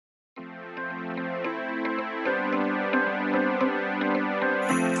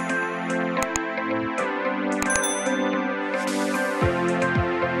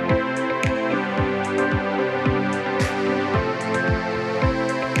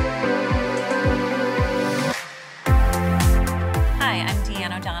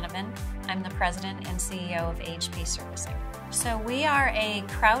President and CEO of AHP Servicing. So we are a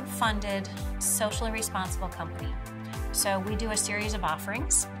crowd-funded, socially responsible company. So we do a series of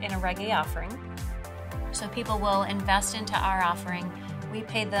offerings in a Reg A offering. So people will invest into our offering. We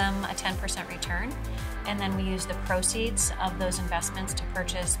pay them a 10% return, and then we use the proceeds of those investments to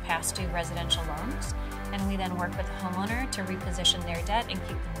purchase past due residential loans. And we then work with the homeowner to reposition their debt and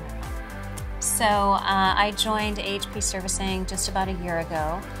keep them in their home. So I joined AHP Servicing just about a year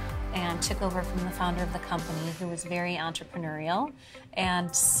ago and took over from the founder of the company, who was very entrepreneurial.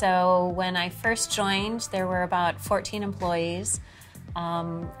 And so when I first joined, there were about 14 employees,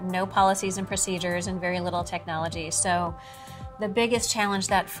 no policies and procedures, and very little technology. So the biggest challenge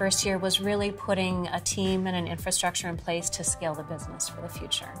that first year was really putting a team and an infrastructure in place to scale the business for the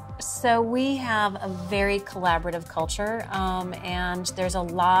future. So we have a very collaborative culture, and there's a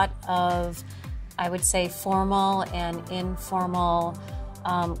lot of, I would say, formal and informal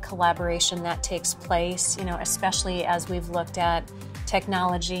collaboration that takes place, especially as we've looked at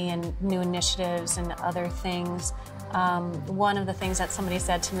technology and new initiatives and other things. One of the things that somebody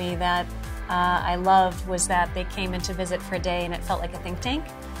said to me that I loved was that they came in to visit for a day and it felt like a think tank.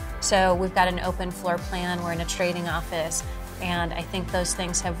 So we've got an open floor plan, we're in a trading office, and I think those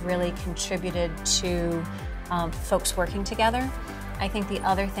things have really contributed to folks working together. I think the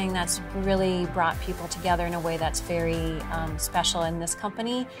other thing that's really brought people together in a way that's very special in this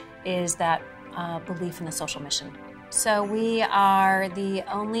company is that belief in the social mission. So we are the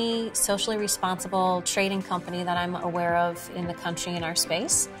only socially responsible trading company that I'm aware of in the country in our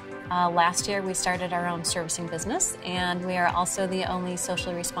space. Last year we started our own servicing business, and we are also the only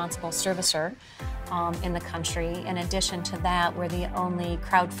socially responsible servicer in the country. In addition to that, we're the only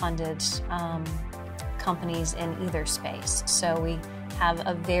crowd-funded companies in either space. So we have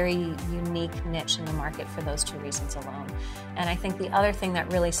a very unique niche in the market for those two reasons alone. And I think the other thing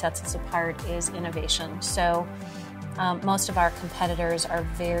that really sets us apart is innovation. So most of our competitors are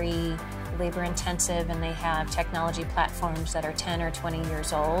very labor intensive, and they have technology platforms that are 10 or 20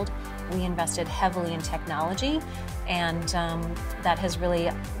 years old. We invested heavily in technology, and that has really,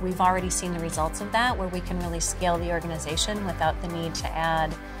 we've already seen the results of that, where we can really scale the organization without the need to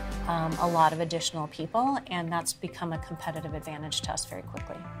add a lot of additional people, and that's become a competitive advantage to us very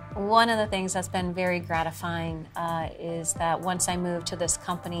quickly. One of the things that's been very gratifying is that once I moved to this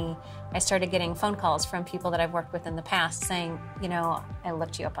company, I started getting phone calls from people that I've worked with in the past saying, I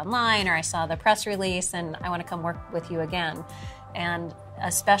looked you up online, or I saw the press release and I want to come work with you again. And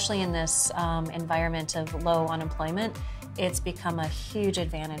especially in this environment of low unemployment, it's become a huge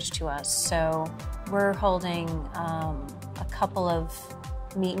advantage to us. So we're holding a couple of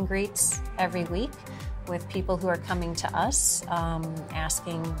meet and greets every week with people who are coming to us,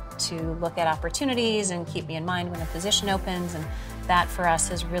 asking to look at opportunities and keep me in mind when a position opens, and that for us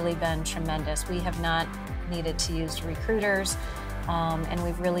has really been tremendous. We have not needed to use recruiters, and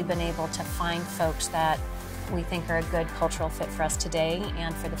we've really been able to find folks that we think are a good cultural fit for us today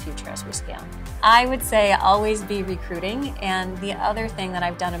and for the future as we scale. I would say always be recruiting, and the other thing that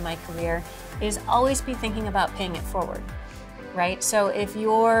I've done in my career is always be thinking about paying it forward. Right? So if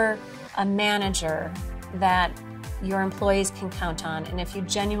you're a manager that your employees can count on, and if you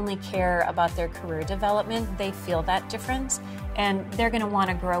genuinely care about their career development, they feel that difference, and they're going to want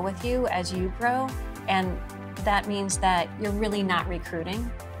to grow with you as you grow, and that means that you're really not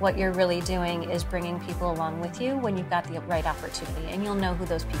recruiting. What you're really doing is bringing people along with you when you've got the right opportunity, and you'll know who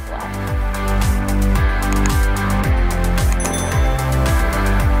those people are.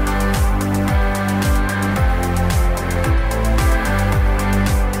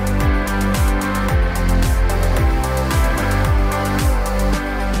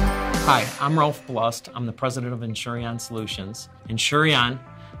 Hi, I'm Ralph Blust. I'm the president of Insureon Solutions. Insureon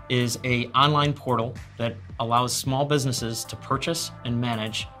is an online portal that allows small businesses to purchase and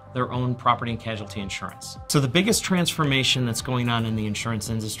manage their own property and casualty insurance. So the biggest transformation that's going on in the insurance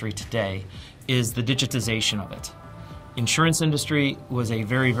industry today is the digitization of it. Insurance industry was a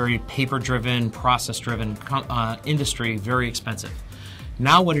very, very paper-driven, process-driven industry, very expensive.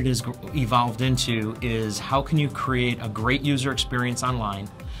 Now what it has evolved into is how can you create a great user experience online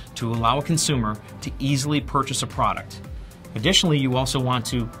to allow a consumer to easily purchase a product. Additionally, you also want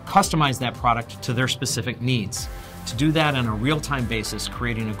to customize that product to their specific needs. To do that on a real-time basis,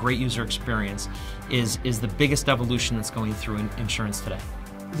 creating a great user experience is the biggest evolution that's going through in insurance today.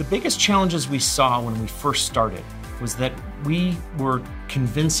 The biggest challenges we saw when we first started was that we were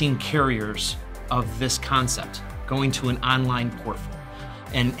convincing carriers of this concept, going to an online portal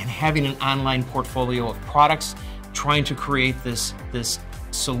and having an online portfolio of products, trying to create this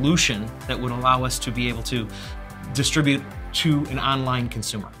solution that would allow us to be able to distribute to an online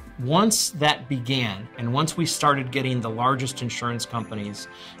consumer. Once that began, and once we started getting the largest insurance companies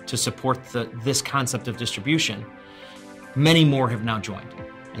to support this concept of distribution, many more have now joined.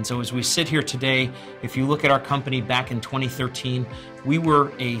 And so as we sit here today, if you look at our company back in 2013, we were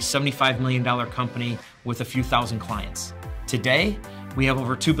a $75 million company with a few thousand clients. Today, we have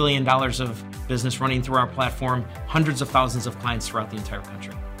over $2 billion of business running through our platform, hundreds of thousands of clients throughout the entire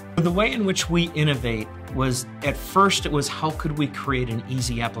country. The way in which we innovate was, at first, it was how could we create an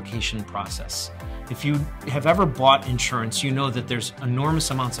easy application process. If you have ever bought insurance, you know that there's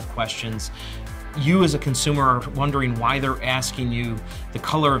enormous amounts of questions. You as a consumer are wondering why they're asking you the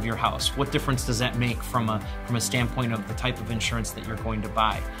color of your house. What difference does that make from a standpoint of the type of insurance that you're going to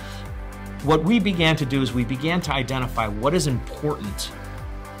buy? What we began to do is we began to identify what is important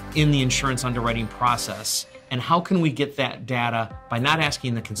in the insurance underwriting process, and how can we get that data by not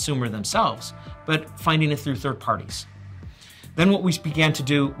asking the consumer themselves, but finding it through third parties. Then what we began to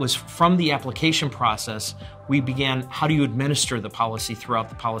do was, from the application process, we began, how do you administer the policy throughout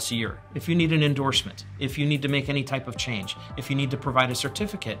the policy year? If you need an endorsement, if you need to make any type of change, if you need to provide a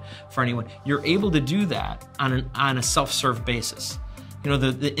certificate for anyone, you're able to do that on a self-serve basis. You know,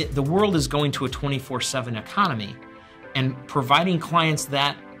 the world is going to a 24/7 economy, and providing clients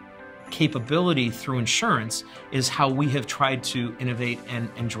that capability through insurance is how we have tried to innovate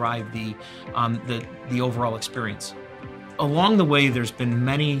and drive the overall experience. Along the way, there's been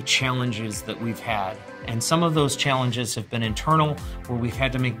many challenges that we've had, and some of those challenges have been internal, where we've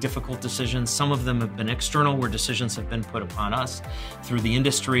had to make difficult decisions. Some of them have been external, where decisions have been put upon us through the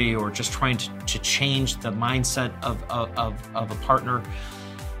industry, or just trying to change the mindset of a partner.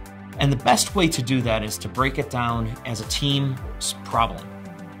 And the best way to do that is to break it down as a team's problem.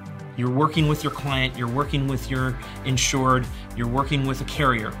 You're working with your client, you're working with your insured, you're working with a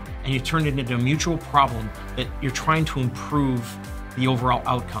carrier, and you turn it into a mutual problem that you're trying to improve the overall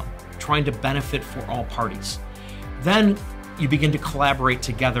outcome, trying to benefit for all parties. Then you begin to collaborate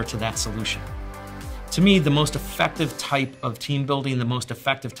together to that solution. To me, the most effective type of team building, the most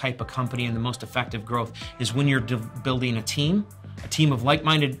effective type of company, and the most effective growth is when you're building a team of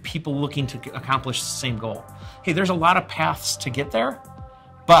like-minded people looking to accomplish the same goal. Hey, there's a lot of paths to get there,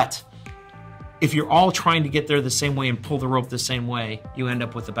 but if you're all trying to get there the same way and pull the rope the same way, you end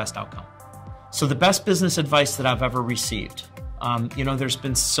up with the best outcome. So the best business advice that I've ever received, you know, there's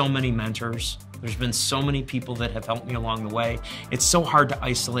been so many mentors, there's been so many people that have helped me along the way. It's so hard to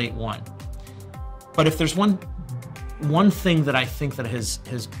isolate one. But if there's one thing that I think that has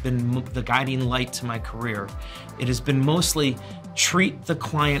been the guiding light to my career, it has been mostly treat the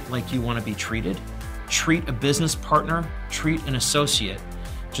client like you want to be treated, treat a business partner, treat an associate.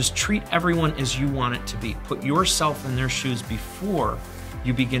 Just treat everyone as you want it to be. Put yourself in their shoes before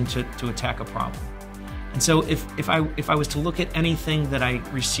you begin to attack a problem. And so if I was to look at anything that I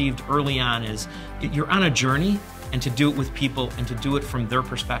received early on, is you're on a journey, and to do it with people and to do it from their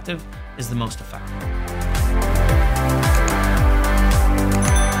perspective is the most effective.